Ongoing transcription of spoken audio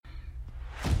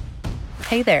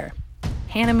Hey there,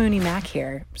 Hannah Mooney Mack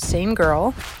here. Same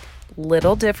girl,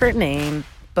 little different name,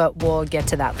 but we'll get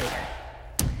to that later.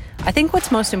 I think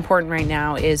what's most important right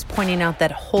now is pointing out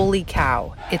that holy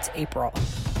cow, it's April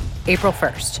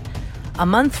 1st, a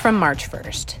month from March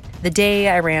 1st, the day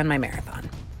I ran my marathon.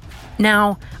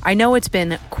 Now, I know it's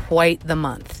been quite the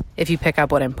month if you pick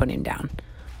up what I'm putting down.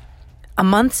 A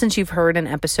month since you've heard an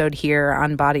episode here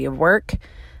on Body of Work,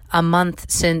 a month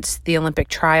since the Olympic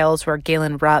trials where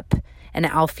Galen Rupp and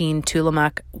Alfine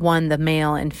Tuliamuk won the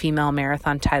male and female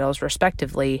marathon titles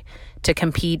respectively to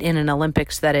compete in an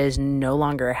Olympics that is no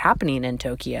longer happening in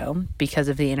Tokyo because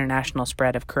of the international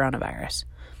spread of coronavirus.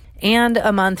 And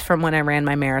a month from when I ran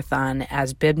my marathon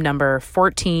as bib number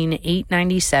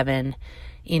 14897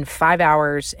 in 5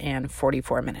 hours and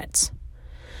 44 minutes.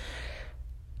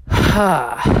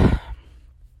 I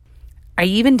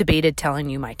even debated telling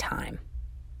you my time.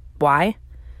 Why?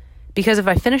 Because if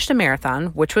I finished a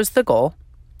marathon, which was the goal,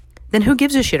 then who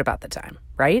gives a shit about the time,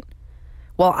 right?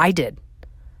 Well, I did.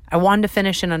 I wanted to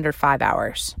finish in under 5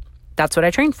 hours. That's what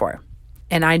I trained for.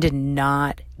 And I did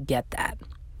not get that.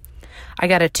 I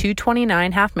got a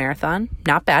 2:29 half marathon,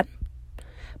 not bad.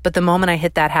 But the moment I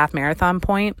hit that half marathon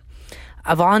point,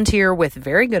 a volunteer with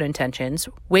very good intentions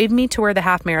waved me to where the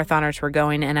half marathoners were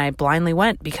going, and I blindly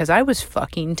went because I was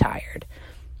fucking tired.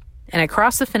 And I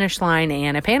crossed the finish line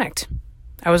and I panicked.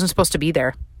 I wasn't supposed to be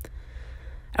there.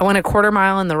 I went a quarter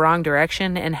mile in the wrong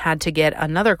direction and had to get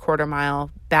another quarter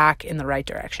mile back in the right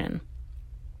direction.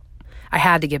 I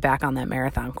had to get back on that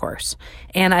marathon course.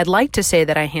 And I'd like to say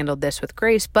that I handled this with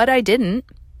grace, but I didn't.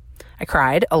 I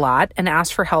cried a lot and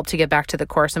asked for help to get back to the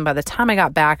course. And by the time I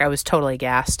got back, I was totally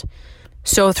gassed.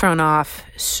 So thrown off,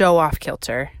 so off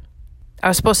kilter. I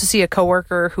was supposed to see a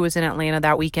coworker who was in Atlanta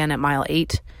that weekend at mile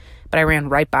 8, but I ran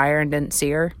right by her and didn't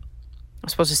see her. I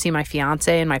was supposed to see my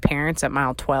fiance and my parents at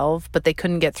mile 12, but they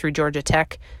couldn't get through Georgia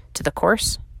Tech to the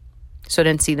course, so I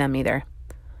didn't see them either.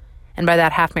 And by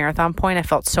that half marathon point, I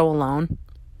felt so alone.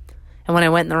 And when I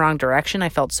went in the wrong direction, I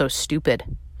felt so stupid.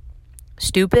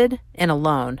 Stupid and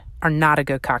alone are not a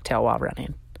good cocktail while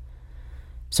running.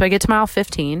 So I get to mile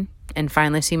 15 and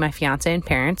finally see my fiance and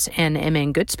parents and am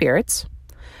in good spirits,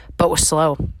 but was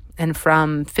slow. And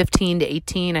from 15 to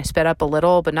 18, I sped up a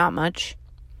little, but not much.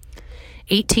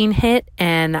 18 hit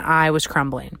and I was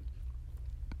crumbling.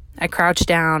 I crouched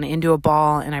down into a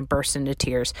ball and I burst into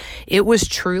tears. It was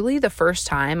truly the first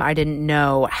time I didn't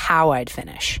know how I'd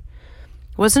finish.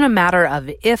 It wasn't a matter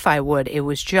of if I would, it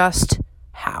was just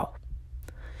how.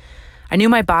 I knew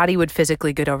my body would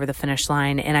physically get over the finish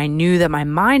line, and I knew that my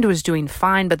mind was doing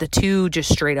fine, but the two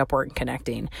just straight up weren't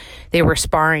connecting. They were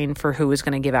sparring for who was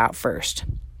going to give out first.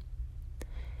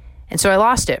 And so I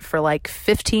lost it for like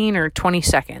 15 or 20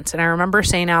 seconds. And I remember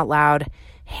saying out loud,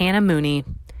 Hannah Mooney,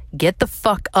 get the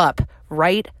fuck up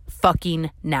right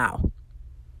fucking now.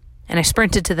 And I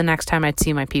sprinted to the next time I'd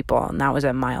see my people, and that was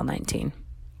at mile 19.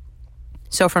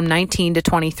 So from 19 to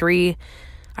 23,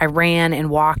 I ran and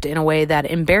walked in a way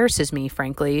that embarrasses me,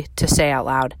 frankly, to say out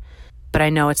loud. But I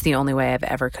know it's the only way I've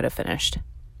ever could have finished.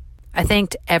 I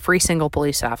thanked every single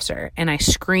police officer, and I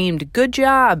screamed, good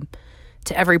job,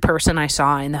 to every person I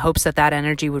saw in the hopes that that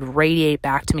energy would radiate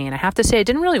back to me. And I have to say, it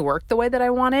didn't really work the way that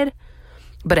I wanted,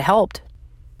 but it helped.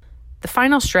 The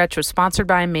final stretch was sponsored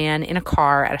by a man in a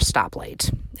car at a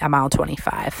stoplight at mile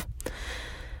 25.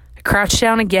 I crouched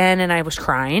down again and I was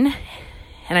crying,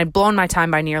 and I'd blown my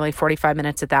time by nearly 45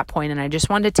 minutes at that point, and I just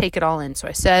wanted to take it all in. So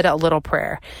I said a little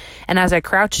prayer. And as I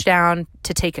crouched down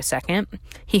to take a second,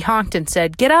 he honked and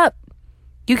said, get up.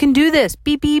 You can do this.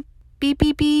 Beep, beep. Beep,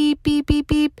 beep, beep, beep, beep,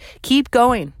 beep. Keep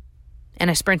going. And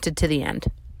I sprinted to the end.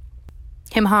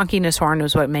 Him honking his horn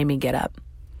was what made me get up.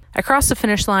 I crossed the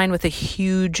finish line with a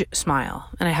huge smile,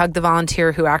 and I hugged the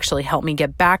volunteer who actually helped me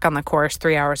get back on the course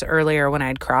 3 hours earlier when I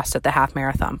had crossed at the half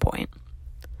marathon point.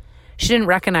 She didn't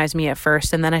recognize me at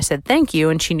first, and then I said thank you,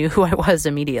 and she knew who I was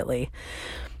immediately.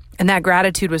 And that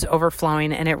gratitude was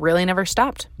overflowing, and it really never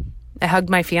stopped. I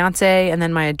hugged my fiance and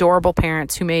then my adorable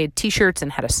parents who made t-shirts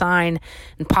and had a sign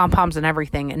and pom-poms and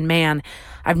everything. And man,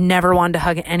 I've never wanted to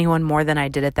hug anyone more than I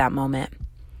did at that moment.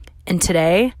 And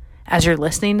today, as you're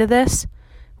listening to this,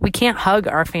 we can't hug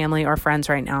our family or friends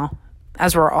right now,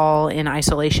 as we're all in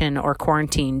isolation or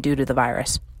quarantine due to the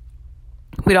virus.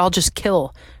 We'd all just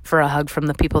kill for a hug from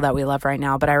the people that we love right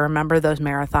now, but I remember those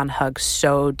marathon hugs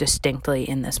so distinctly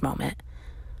in this moment.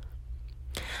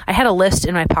 I had a list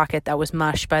in my pocket that was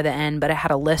mush by the end, but I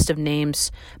had a list of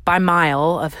names by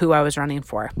mile of who I was running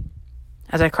for.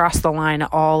 As I crossed the line,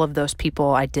 all of those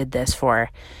people I did this for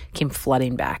came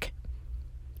flooding back.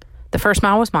 The first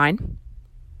mile was mine,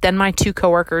 then my 2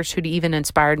 coworkers who'd even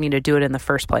inspired me to do it in the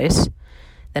first place,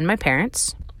 then my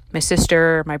parents, my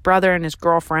sister, my brother and his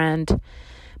girlfriend,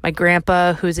 my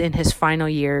grandpa who's in his final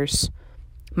years,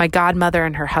 my godmother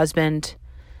and her husband,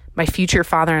 my future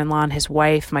father-in-law and his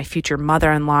wife, my future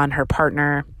mother-in-law and her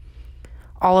partner,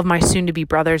 all of my soon-to-be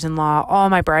brothers-in-law, all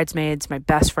my bridesmaids, my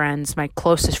best friends, my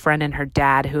closest friend and her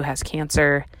dad who has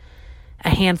cancer, a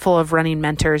handful of running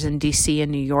mentors in DC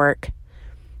and New York,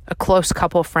 a close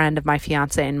couple friend of my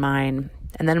fiance and mine,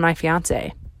 and then my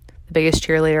fiance, the biggest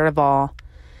cheerleader of all,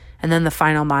 and then the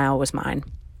final mile was mine.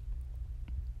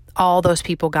 All those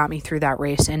people got me through that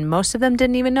race, and most of them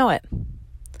didn't even know it.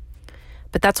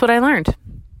 But that's what I learned.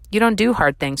 You don't do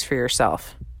hard things for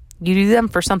yourself. You do them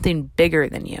for something bigger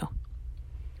than you.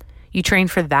 You train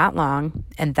for that long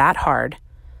and that hard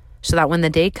so that when the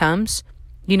day comes,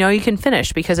 you know you can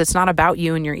finish because it's not about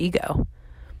you and your ego.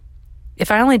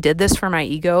 If I only did this for my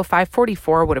ego,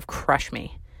 5:44 would have crushed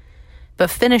me. But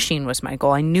finishing was my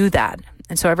goal. I knew that.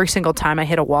 And so every single time I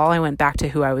hit a wall, I went back to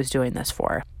who I was doing this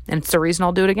for. And it's the reason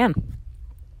I'll do it again.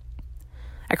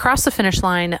 I crossed the finish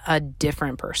line a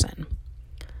different person.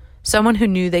 Someone who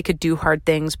knew they could do hard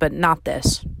things, but not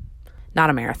this. Not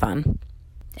a marathon.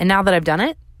 And now that I've done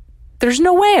it, there's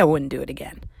no way I wouldn't do it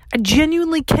again. I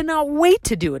genuinely cannot wait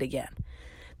to do it again.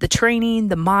 The training,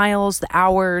 the miles, the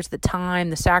hours, the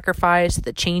time, the sacrifice,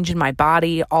 the change in my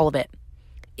body, all of it.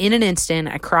 In an instant,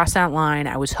 I crossed that line.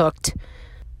 I was hooked.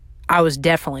 I was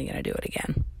definitely going to do it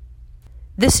again.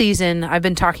 This season, I've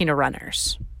been talking to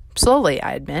runners. Slowly,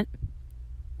 I admit.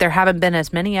 There haven't been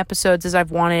as many episodes as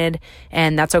I've wanted,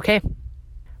 and that's okay.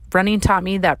 Running taught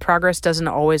me that progress doesn't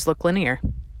always look linear.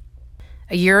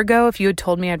 A year ago, if you had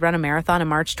told me I'd run a marathon in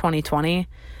March 2020,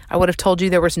 I would have told you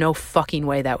there was no fucking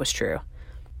way that was true.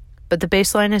 But the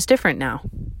baseline is different now.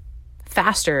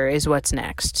 Faster is what's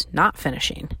next, not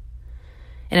finishing.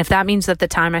 And if that means that the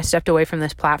time I stepped away from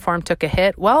this platform took a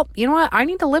hit, well, you know what? I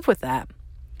need to live with that.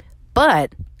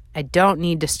 But I don't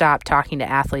need to stop talking to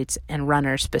athletes and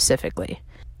runners specifically.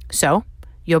 So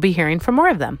you'll be hearing from more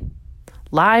of them.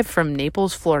 Live from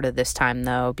Naples, Florida this time,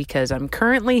 though, because I'm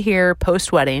currently here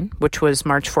post-wedding, which was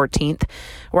March 14th,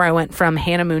 where I went from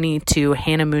Hannah Mooney to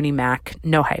Hannah Mooney Mack,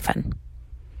 no hyphen.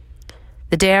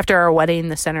 The day after our wedding,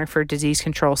 the Center for Disease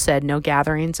Control said no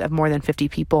gatherings of more than 50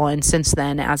 people, and since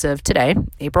then, as of today,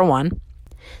 April 1,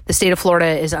 the state of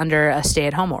Florida is under a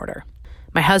stay-at-home order.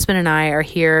 My husband and I are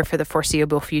here for the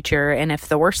foreseeable future, and if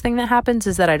the worst thing that happens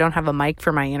is that I don't have a mic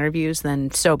for my interviews,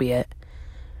 then so be it.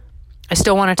 I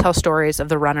still want to tell stories of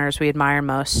the runners we admire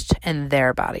most and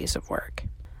their bodies of work.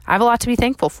 I have a lot to be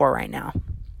thankful for right now.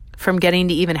 From getting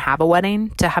to even have a wedding,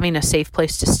 to having a safe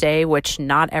place to stay, which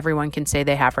not everyone can say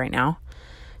they have right now,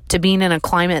 to being in a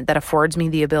climate that affords me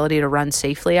the ability to run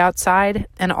safely outside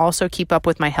and also keep up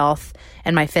with my health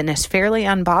and my fitness fairly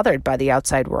unbothered by the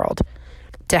outside world,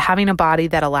 to having a body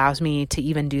that allows me to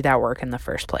even do that work in the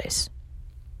first place.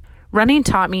 Running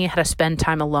taught me how to spend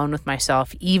time alone with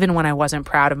myself, even when I wasn't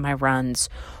proud of my runs,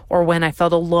 or when I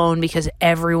felt alone because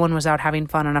everyone was out having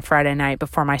fun on a Friday night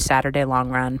before my Saturday long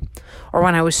run, or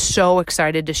when I was so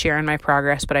excited to share in my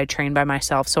progress, but I trained by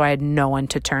myself, so I had no one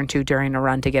to turn to during a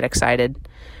run to get excited.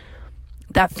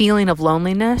 That feeling of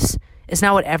loneliness is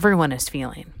not what everyone is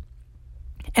feeling.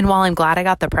 And while I'm glad I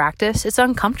got the practice, it's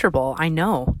uncomfortable, I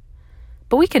know.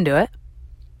 But we can do it.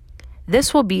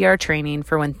 This will be our training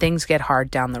for when things get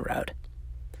hard down the road.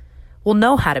 We'll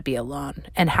know how to be alone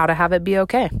and how to have it be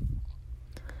okay.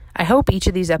 I hope each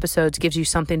of these episodes gives you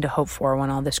something to hope for when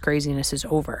all this craziness is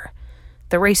over.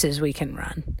 The races we can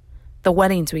run, the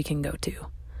weddings we can go to,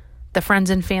 the friends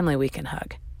and family we can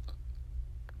hug.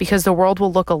 Because the world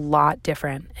will look a lot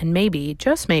different, and maybe,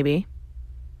 just maybe,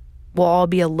 we'll all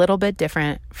be a little bit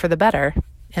different for the better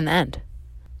in the end.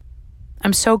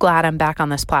 I'm so glad I'm back on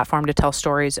this platform to tell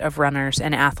stories of runners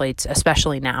and athletes,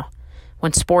 especially now,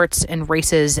 when sports and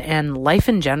races and life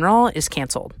in general is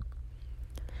canceled.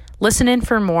 Listen in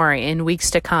for more in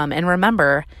weeks to come, and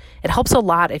remember, it helps a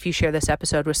lot if you share this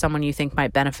episode with someone you think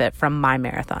might benefit from my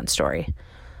marathon story.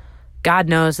 God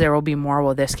knows there will be more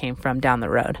where this came from down the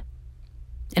road.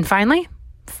 And finally,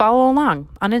 follow along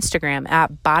on Instagram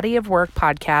at Body of Work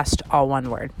Podcast, all one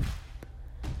word.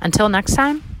 Until next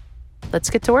time, let's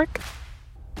get to work.